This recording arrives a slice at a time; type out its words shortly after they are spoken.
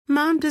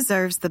Mom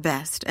deserves the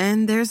best,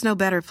 and there's no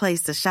better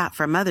place to shop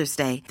for Mother's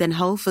Day than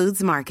Whole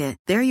Foods Market.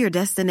 They're your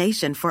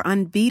destination for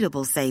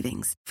unbeatable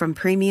savings, from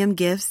premium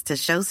gifts to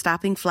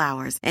show-stopping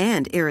flowers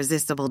and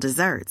irresistible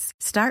desserts.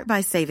 Start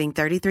by saving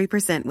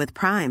 33% with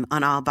Prime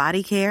on all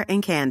body care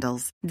and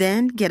candles.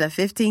 Then get a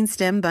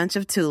 15-stem bunch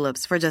of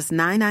tulips for just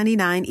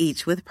 $9.99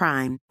 each with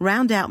Prime.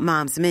 Round out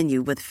Mom's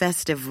menu with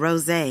festive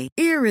rosé,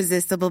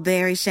 irresistible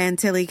berry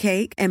chantilly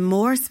cake, and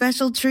more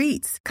special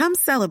treats. Come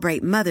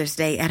celebrate Mother's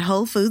Day at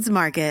Whole Foods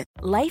Market.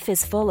 Life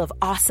is full of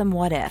awesome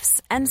what-ifs,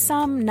 and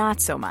some not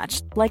so much,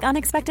 like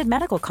unexpected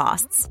medical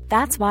costs.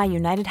 That's why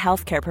United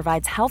Healthcare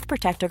provides Health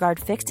Protector Guard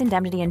fixed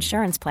indemnity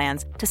insurance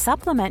plans to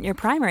supplement your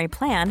primary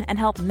plan and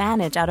help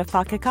manage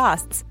out-of-pocket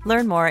costs.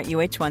 Learn more at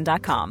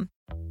uh1.com.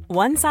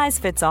 One size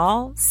fits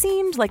all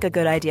seemed like a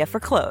good idea for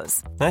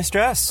clothes. Nice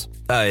dress.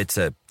 It's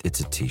a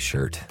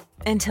t-shirt.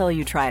 Until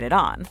you tried it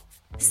on.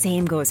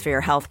 Same goes for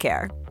your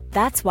healthcare.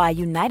 That's why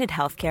United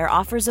Healthcare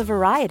offers a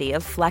variety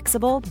of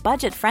flexible,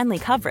 budget-friendly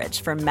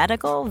coverage for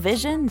medical,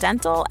 vision,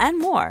 dental, and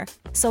more.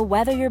 So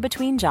whether you're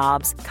between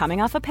jobs,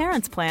 coming off a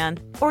parent's plan,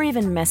 or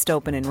even missed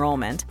open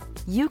enrollment,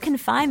 you can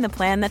find the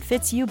plan that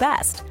fits you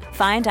best.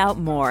 Find out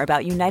more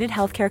about United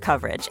Healthcare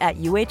coverage at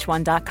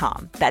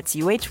uh1.com. That's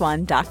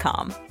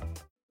uh1.com.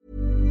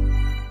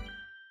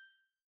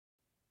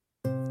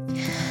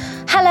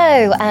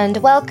 Hello and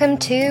welcome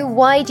to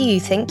Why Do You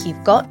Think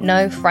You've Got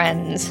No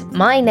Friends?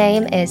 My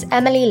name is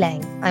Emily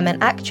Lang. I'm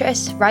an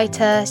actress,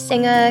 writer,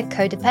 singer,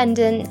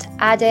 codependent,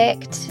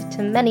 addict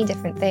to many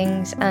different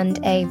things, and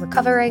a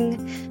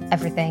recovering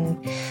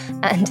everything.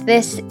 And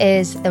this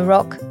is the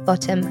Rock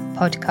Bottom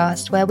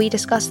Podcast, where we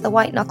discuss the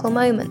white knuckle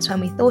moments when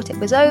we thought it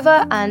was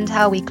over and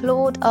how we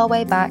clawed our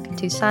way back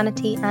to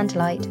sanity and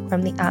light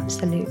from the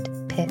absolute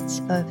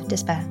pits of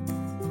despair.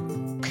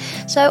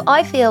 So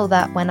I feel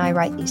that when I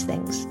write these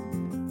things,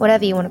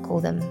 whatever you want to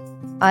call them,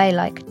 I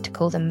like to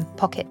call them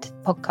pocket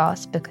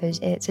podcasts because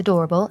it's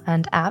adorable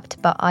and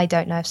apt, but I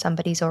don't know if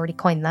somebody's already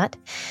coined that.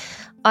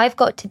 I've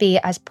got to be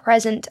as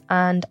present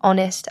and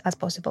honest as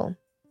possible,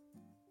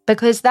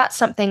 because that's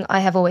something I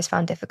have always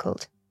found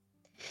difficult.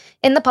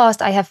 In the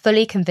past, I have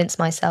fully convinced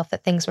myself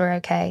that things were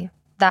okay,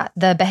 that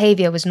the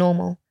behaviour was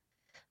normal.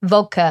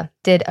 Vodka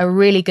did a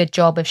really good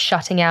job of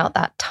shutting out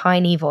that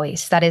tiny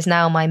voice that is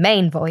now my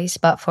main voice,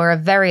 but for a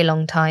very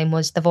long time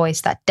was the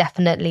voice that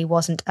definitely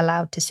wasn't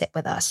allowed to sit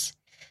with us.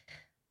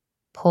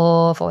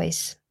 Poor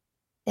voice.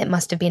 It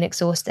must have been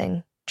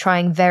exhausting,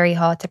 trying very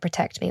hard to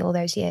protect me all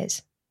those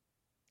years.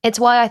 It's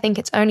why I think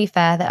it's only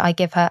fair that I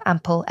give her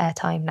ample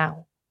airtime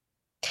now.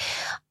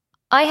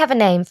 I have a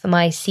name for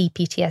my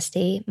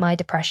CPTSD, my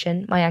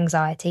depression, my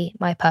anxiety,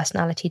 my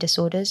personality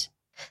disorders.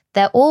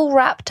 They're all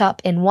wrapped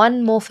up in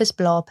one amorphous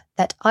blob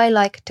that I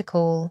like to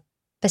call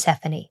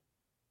Persephone.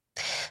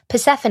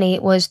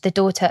 Persephone was the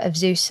daughter of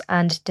Zeus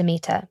and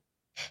Demeter.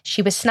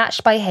 She was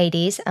snatched by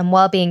Hades and,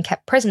 while being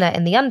kept prisoner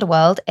in the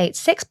underworld, ate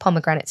 6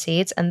 pomegranate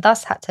seeds and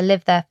thus had to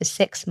live there for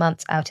 6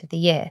 months out of the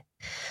year.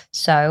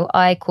 So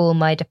I call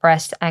my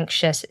depressed,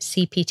 anxious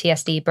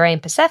CPTSD brain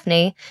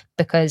Persephone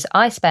because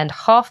I spend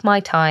half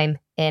my time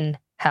in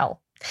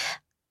hell.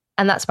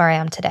 And that's where I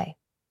am today.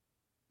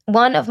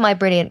 One of my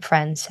brilliant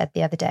friends said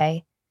the other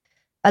day,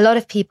 a lot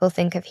of people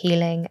think of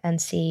healing and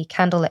see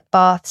candlelit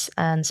baths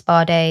and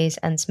spa days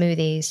and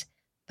smoothies,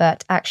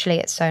 but actually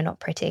it's so not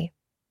pretty.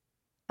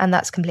 And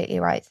that's completely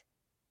right.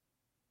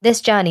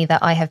 This journey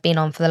that I have been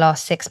on for the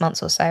last 6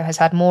 months or so has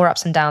had more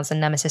ups and downs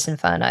than Nemesis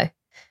Inferno.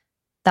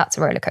 That's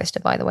a roller coaster,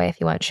 by the way, if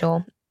you weren't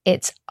sure.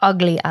 It's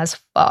ugly as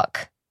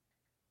fuck.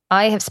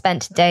 I have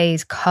spent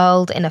days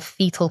curled in a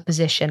fetal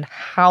position,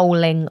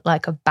 howling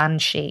like a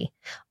banshee.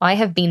 I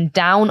have been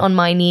down on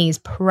my knees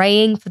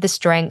praying for the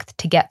strength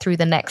to get through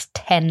the next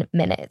 10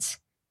 minutes.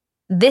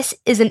 This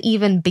isn't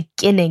even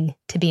beginning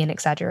to be an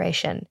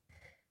exaggeration.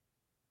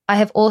 I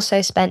have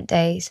also spent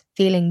days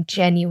feeling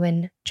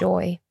genuine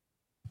joy.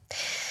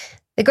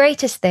 The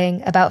greatest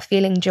thing about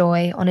feeling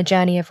joy on a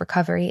journey of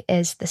recovery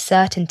is the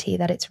certainty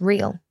that it's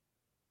real.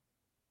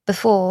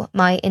 Before,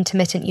 my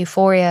intermittent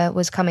euphoria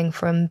was coming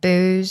from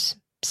booze,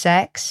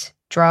 sex,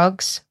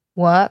 drugs,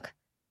 work.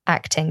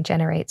 Acting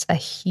generates a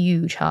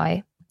huge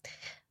high.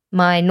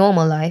 My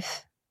normal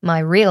life, my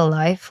real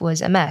life, was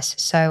a mess,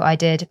 so I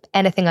did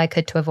anything I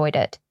could to avoid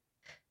it.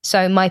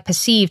 So my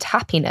perceived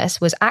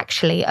happiness was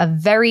actually a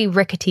very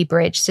rickety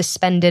bridge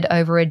suspended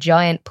over a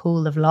giant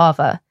pool of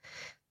lava.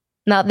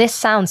 Now, this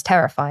sounds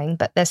terrifying,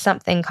 but there's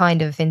something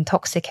kind of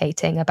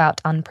intoxicating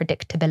about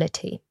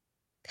unpredictability.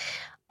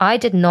 I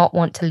did not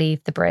want to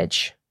leave the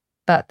bridge,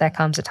 but there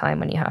comes a time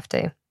when you have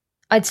to.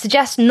 I'd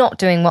suggest not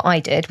doing what I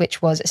did,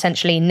 which was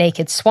essentially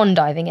naked swan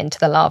diving into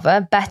the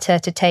lava. Better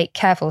to take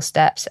careful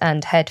steps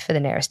and head for the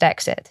nearest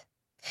exit.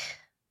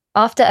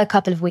 After a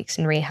couple of weeks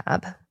in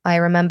rehab, I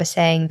remember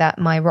saying that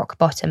my rock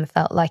bottom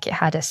felt like it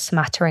had a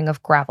smattering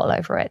of gravel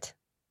over it.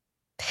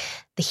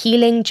 The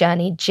healing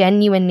journey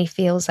genuinely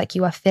feels like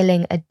you are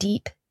filling a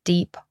deep,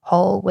 deep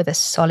hole with a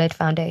solid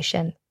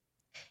foundation.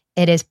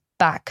 It is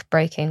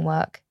back-breaking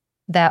work.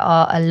 There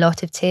are a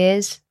lot of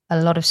tears,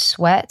 a lot of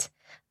sweat,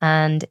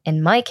 and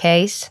in my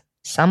case,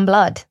 some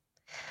blood,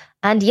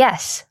 And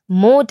yes,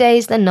 more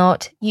days than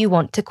not, you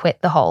want to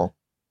quit the hole.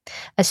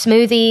 A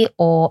smoothie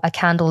or a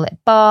candlelit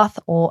bath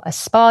or a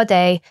spa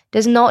day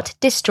does not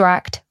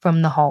distract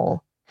from the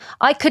hole.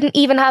 I couldn't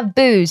even have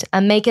booze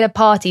and make it a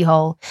party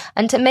hole.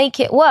 And to make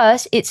it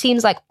worse, it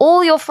seems like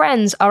all your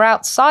friends are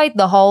outside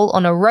the hole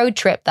on a road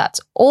trip that's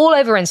all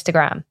over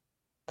Instagram.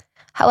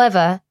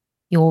 However,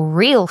 your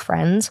real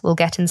friends will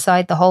get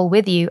inside the hole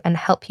with you and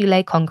help you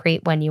lay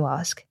concrete when you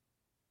ask.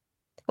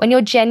 When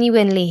you're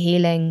genuinely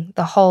healing,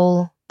 the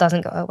hole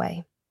doesn't go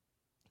away.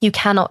 You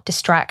cannot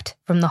distract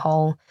from the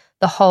hole.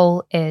 The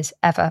hole is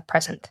ever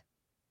present.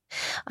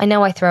 I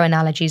know I throw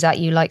analogies at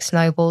you like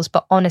snowballs,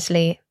 but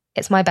honestly,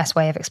 it's my best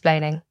way of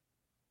explaining.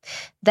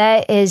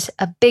 There is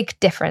a big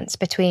difference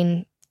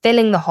between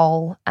filling the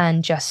hole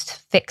and just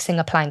fixing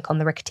a plank on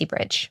the rickety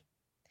bridge.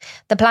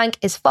 The plank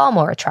is far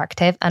more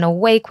attractive and a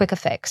way quicker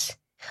fix.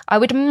 I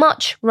would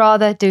much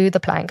rather do the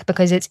plank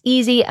because it's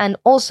easy and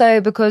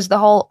also because the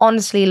hole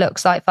honestly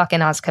looks like fucking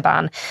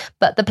Azkaban,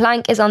 but the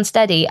plank is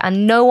unsteady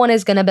and no one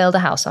is going to build a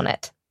house on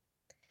it.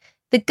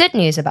 The good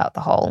news about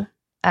the hole,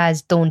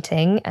 as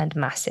daunting and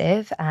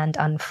massive and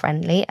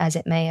unfriendly as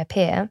it may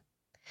appear,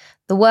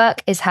 the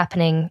work is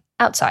happening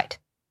outside,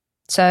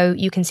 so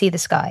you can see the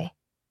sky.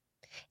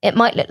 It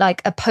might look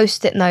like a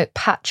post-it note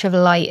patch of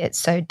light, it's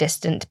so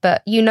distant,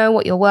 but you know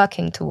what you're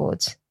working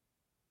towards.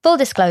 Full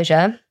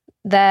disclosure,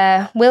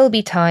 there will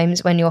be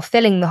times when you're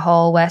filling the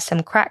hole where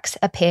some cracks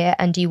appear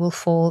and you will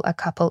fall a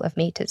couple of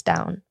meters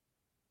down.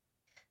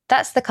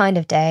 That's the kind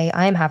of day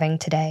I am having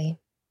today.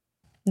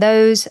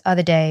 Those are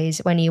the days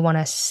when you want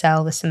to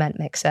sell the cement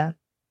mixer.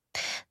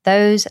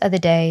 Those are the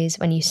days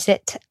when you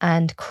sit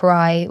and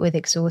cry with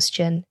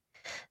exhaustion.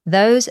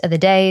 Those are the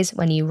days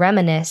when you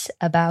reminisce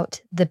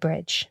about the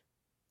bridge.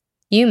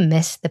 You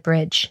miss the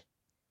bridge.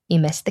 You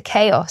miss the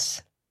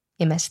chaos.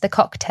 You miss the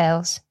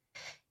cocktails.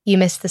 You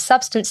miss the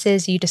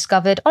substances you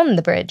discovered on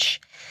the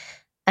bridge.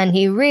 And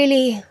you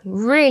really,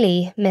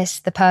 really miss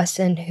the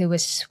person who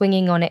was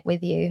swinging on it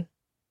with you.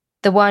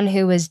 The one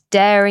who was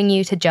daring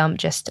you to jump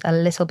just a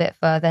little bit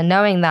further,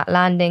 knowing that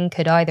landing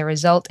could either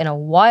result in a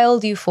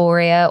wild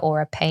euphoria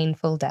or a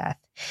painful death.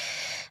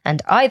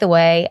 And either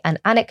way, an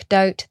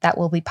anecdote that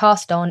will be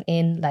passed on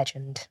in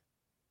legend.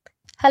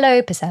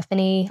 Hello,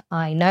 Persephone,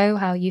 I know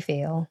how you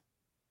feel.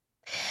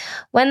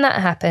 When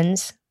that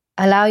happens,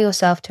 allow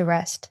yourself to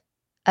rest.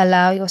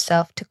 Allow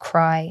yourself to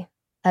cry.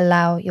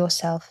 Allow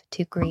yourself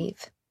to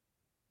grieve.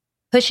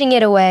 Pushing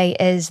it away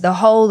is the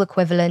whole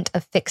equivalent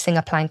of fixing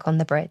a plank on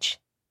the bridge.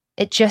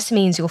 It just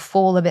means you'll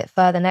fall a bit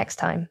further next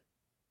time.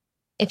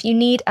 If you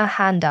need a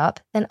hand up,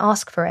 then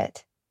ask for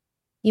it.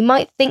 You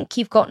might think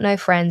you've got no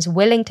friends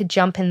willing to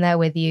jump in there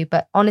with you,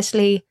 but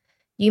honestly,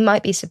 you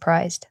might be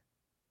surprised.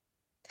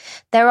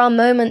 There are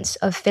moments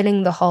of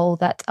filling the hole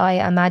that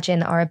I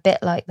imagine are a bit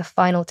like the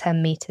final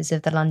 10 meters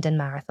of the London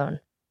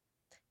Marathon.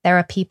 There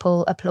are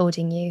people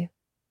applauding you,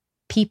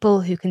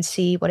 people who can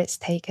see what it's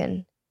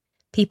taken,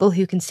 people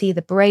who can see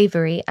the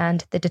bravery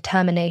and the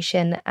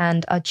determination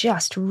and are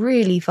just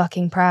really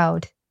fucking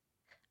proud.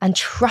 And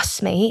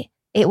trust me,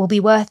 it will be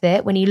worth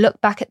it when you look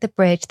back at the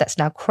bridge that's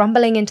now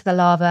crumbling into the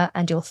lava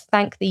and you'll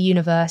thank the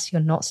universe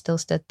you're not still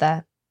stood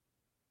there.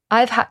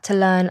 I've had to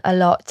learn a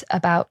lot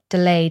about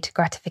delayed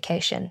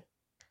gratification.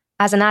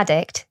 As an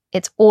addict,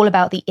 it's all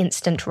about the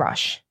instant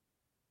rush.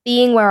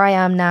 Being where I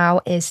am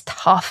now is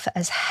tough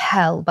as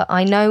hell, but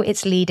I know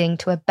it's leading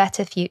to a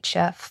better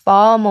future,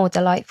 far more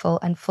delightful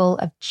and full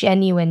of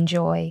genuine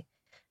joy,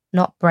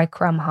 not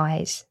breadcrumb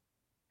highs.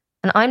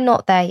 And I'm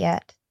not there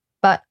yet,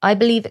 but I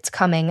believe it's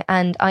coming,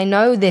 and I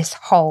know this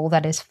hole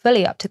that is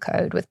fully up to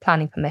code with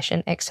planning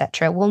permission,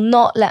 etc., will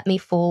not let me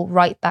fall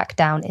right back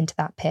down into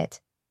that pit.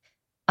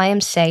 I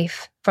am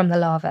safe from the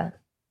lava.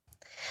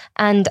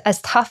 And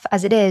as tough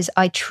as it is,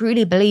 I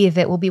truly believe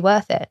it will be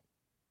worth it.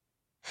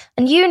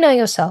 And you know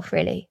yourself,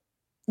 really.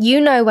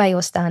 You know where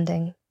you're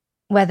standing,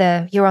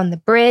 whether you're on the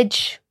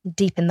bridge,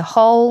 deep in the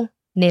hole,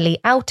 nearly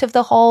out of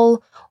the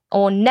hole,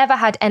 or never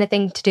had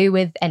anything to do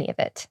with any of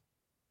it.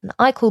 And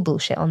I call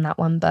bullshit on that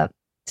one, but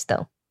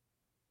still.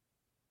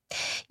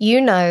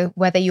 You know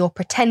whether you're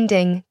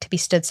pretending to be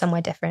stood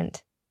somewhere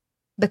different,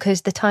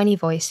 because the tiny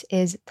voice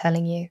is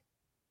telling you.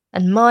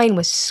 And mine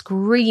was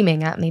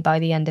screaming at me by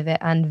the end of it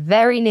and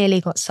very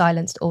nearly got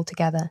silenced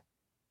altogether.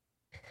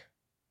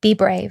 Be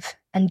brave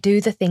and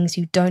do the things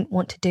you don't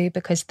want to do,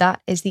 because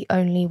that is the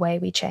only way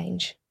we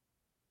change.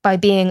 By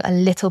being a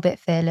little bit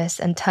fearless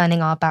and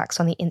turning our backs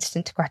on the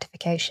instant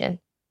gratification.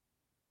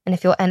 And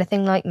if you're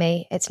anything like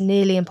me, it's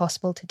nearly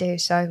impossible to do,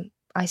 so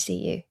I see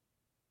you.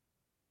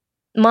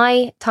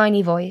 My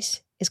tiny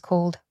voice is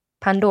called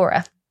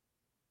Pandora,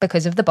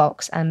 because of the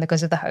box and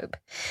because of the hope.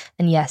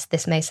 And yes,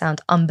 this may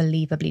sound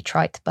unbelievably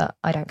trite, but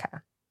I don't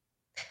care.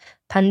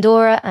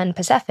 Pandora and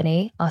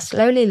Persephone are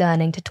slowly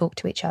learning to talk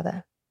to each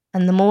other.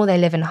 And the more they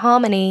live in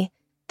harmony,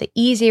 the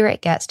easier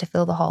it gets to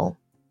fill the hole.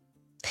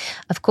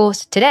 Of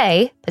course,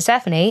 today,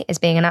 Persephone is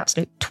being an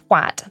absolute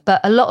twat, but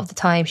a lot of the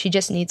time she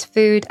just needs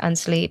food and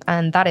sleep,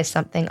 and that is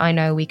something I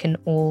know we can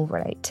all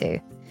relate to.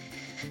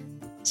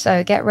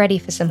 So get ready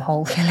for some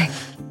hole filling.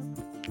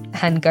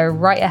 and go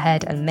right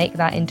ahead and make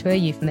that into a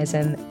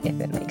euphemism if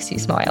it makes you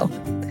smile.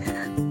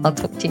 I'll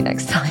talk to you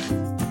next time.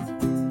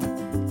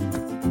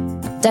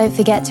 Don't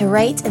forget to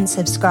rate and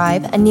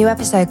subscribe. A new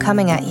episode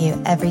coming at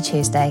you every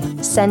Tuesday.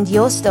 Send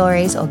your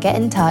stories or get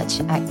in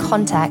touch at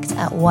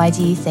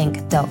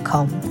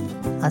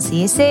contact@whydoyouthink.com. I'll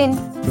see you soon.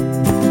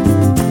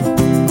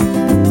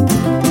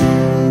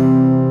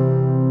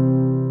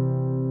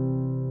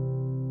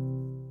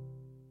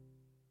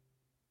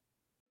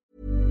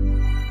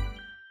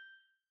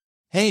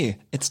 Hey,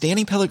 it's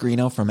Danny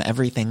Pellegrino from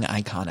Everything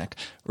Iconic.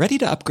 Ready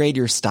to upgrade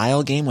your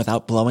style game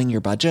without blowing your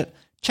budget?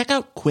 Check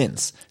out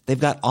Quince. They've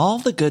got all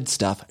the good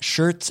stuff,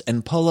 shirts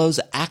and polos,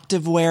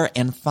 activewear,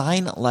 and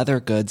fine leather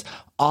goods,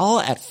 all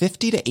at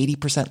 50 to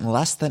 80%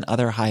 less than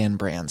other high-end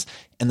brands.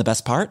 And the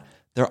best part?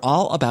 They're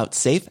all about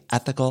safe,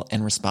 ethical,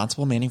 and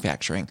responsible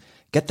manufacturing.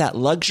 Get that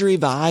luxury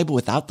vibe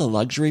without the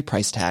luxury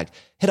price tag.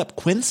 Hit up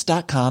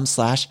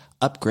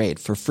quince.com/upgrade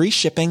for free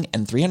shipping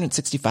and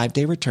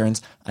 365-day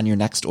returns on your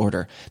next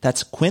order.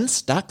 That's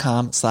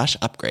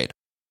quince.com/upgrade.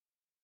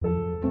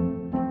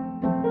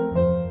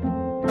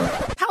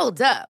 Hold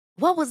up.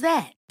 What was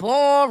that?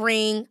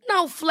 Boring.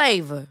 No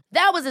flavor.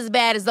 That was as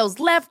bad as those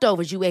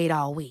leftovers you ate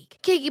all week.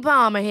 Keke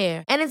Palmer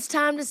here. And it's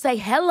time to say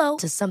hello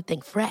to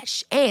something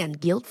fresh and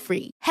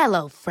guilt-free.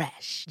 Hello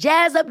Fresh.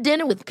 Jazz up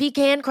dinner with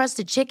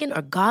pecan-crusted chicken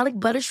or garlic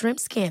butter shrimp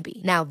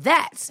scampi. Now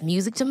that's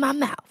music to my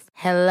mouth.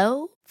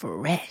 Hello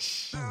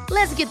Fresh.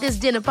 Let's get this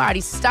dinner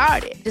party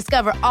started.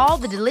 Discover all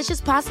the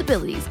delicious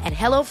possibilities at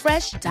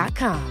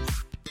hellofresh.com.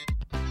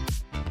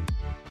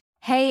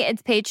 Hey,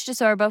 it's Paige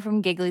DeSorbo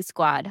from Giggly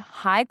Squad.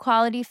 High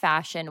quality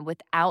fashion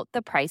without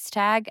the price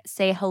tag.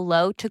 Say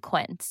hello to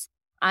Quince.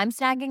 I'm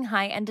snagging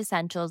high-end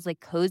essentials like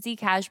cozy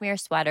cashmere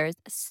sweaters,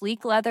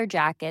 sleek leather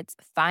jackets,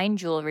 fine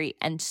jewelry,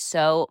 and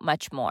so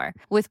much more.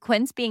 With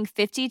Quince being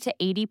 50 to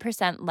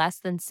 80% less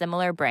than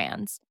similar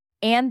brands.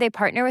 And they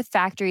partner with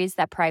factories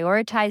that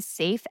prioritize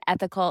safe,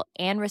 ethical,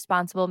 and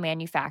responsible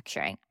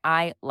manufacturing.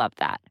 I love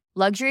that.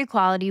 Luxury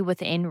quality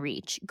within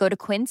reach. Go to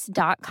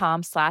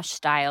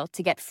quince.com/style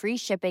to get free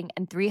shipping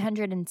and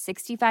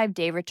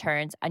 365-day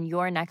returns on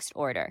your next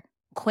order.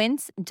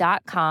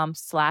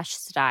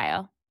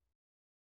 Quince.com/style.